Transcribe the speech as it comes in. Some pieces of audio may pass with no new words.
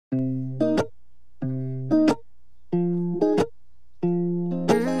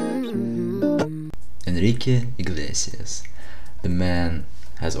Enrique Iglesias. The man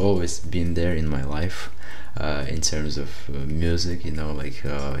has always been there in my life in terms of music,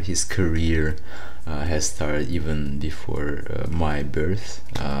 his career has started even before my birth,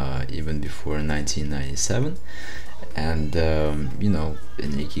 even before 1997. And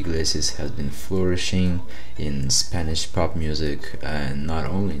Enrique Iglesias has been flourishing in Spanish pop music, and not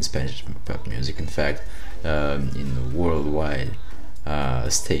only in Spanish pop music, in fact, in the worldwide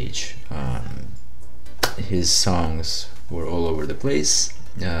stage. His songs were all over the place.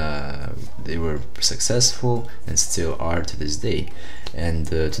 They were successful and still are to this day. And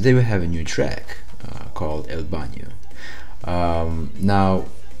today we have a new track called El Baño. Now,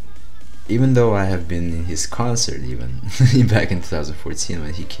 even though I have been in his concert even back in 2014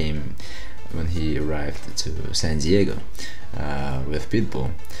 when he arrived to San Diego with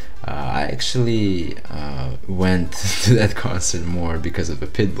Pitbull, I actually went to that concert more because of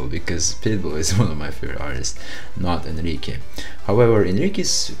Pitbull, because Pitbull is one of my favorite artists, not Enrique. However, Enrique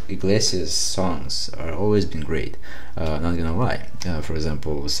Iglesias' songs are always been great, not gonna lie. For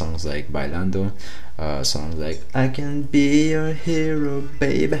example, songs like Bailando, songs like I Can Be Your Hero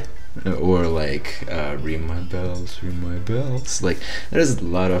Baby, or like Ring My Bells, Ring My Bells. Like, there's a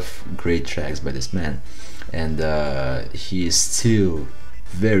lot of great tracks by this man, and he is still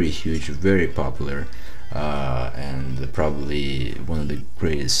very huge, very popular, and probably one of the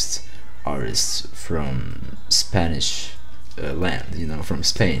greatest artists from Spanish land, from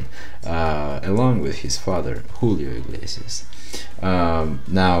Spain, along with his father Julio Iglesias.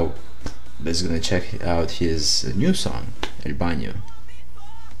 Now let's gonna check out his new song, El Baño.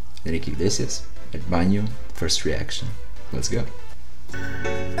 Enrique Iglesias, El Baño, first reaction. Let's go.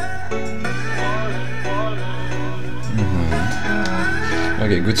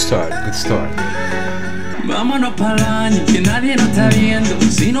 Okay, good start, good start. Vámonos para el baño, que nadie nos está viendo.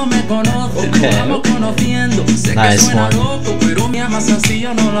 Si no me conoces, nos vamos conociendo. Sé que suena loco, pero me amas así,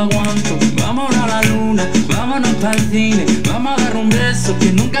 yo no lo aguanto. Vámonos a la luna, vámonos para el cine. Vamos a dar un beso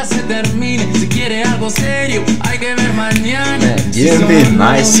que nunca se termine. Si quieres algo serio, hay que ver mañana. Man, giving me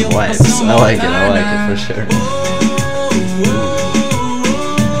nice vibes. I like it for sure.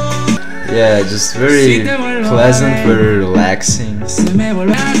 Yeah, just very pleasant, very relaxing.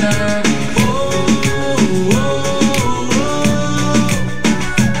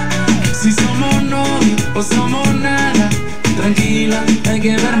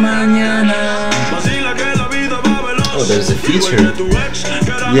 Oh, there's a feature.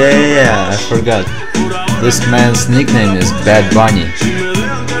 Yeah, I forgot. This man's nickname is Bad Bunny.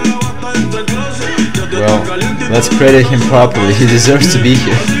 Well, let's credit him properly. He deserves to be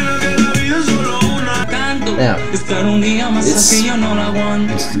here. Yeah, it's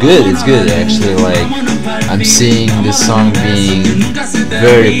good actually. Like, I'm seeing this song being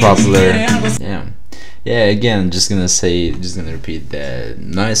very popular. Yeah, again, just gonna repeat that.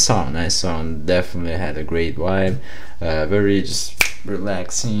 Nice song, definitely had a great vibe, very just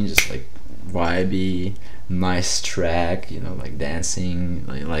relaxing, just like vibey, nice track, like dancing,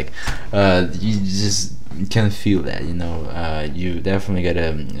 you just can feel that, you definitely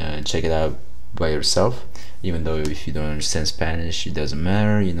gotta check it out by yourself. Even though if you don't understand Spanish, it doesn't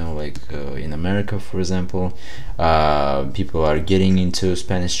matter, in America, for example, people are getting into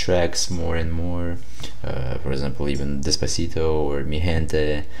Spanish tracks more and more. For example, even Despacito or Mi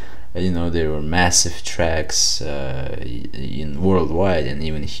Gente, there were massive tracks in worldwide and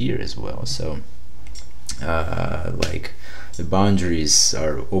even here as well. So like, the boundaries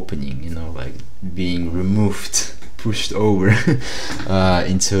are opening, like being removed, pushed over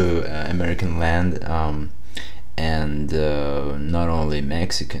into American land. And not only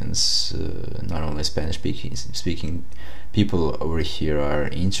Mexicans, not only Spanish speaking people over here are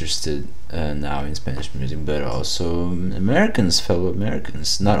interested now in Spanish music, but also fellow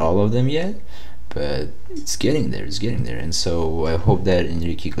Americans. Not all of them yet, but it's getting there. And so I hope that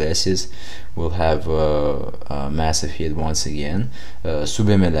Enrique Iglesias will have a massive hit once again.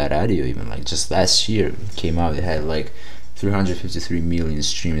 Súbeme la radio, even like just last year came out, it had like 353 million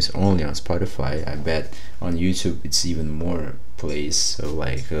streams only on Spotify. I bet on YouTube it's even more plays. So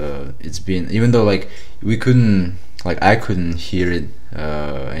like, it's been, even though like I couldn't hear it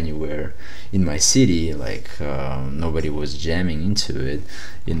anywhere in my city, like nobody was jamming into it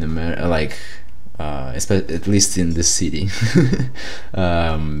in at least in the city.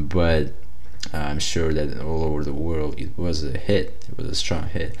 But I'm sure that all over the world it was a hit. It was a strong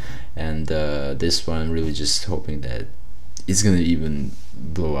hit, and this one really just hoping that it's gonna even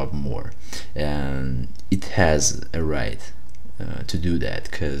blow up more, and it has a right to do that,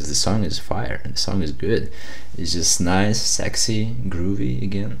 because the song is fire and the song is good. It's just nice, sexy, groovy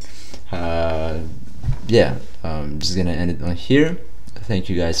again. yeah, I'm just gonna end it on here. Thank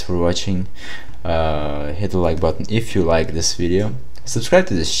you guys for watching. Hit the like button if you like this video, subscribe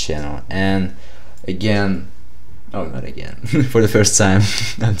to this channel, and again, oh, not again, for the first time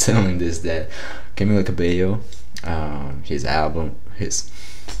I'm telling this, that Camila Cabello, her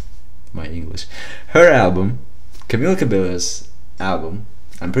album, Camila Cabello's album,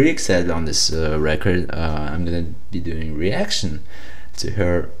 I'm pretty excited on this record. I'm gonna be doing reaction to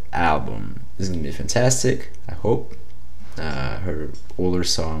her album. It's gonna be fantastic, I hope. Her older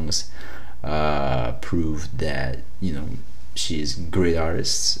songs prove that, you know, she's a great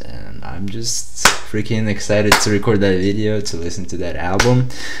artist, and I'm just freaking excited to record that video, to listen to that album,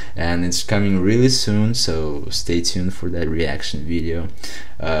 and it's coming really soon, so stay tuned for that reaction video.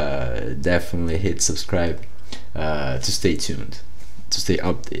 Definitely hit subscribe to stay tuned, to stay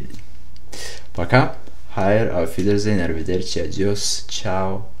updated. Пока, Hayır, auf Wiedersehen, arrivederci, adios,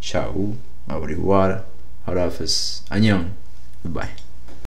 ciao, ciao, au revoir, Harafis, 안녕, goodbye.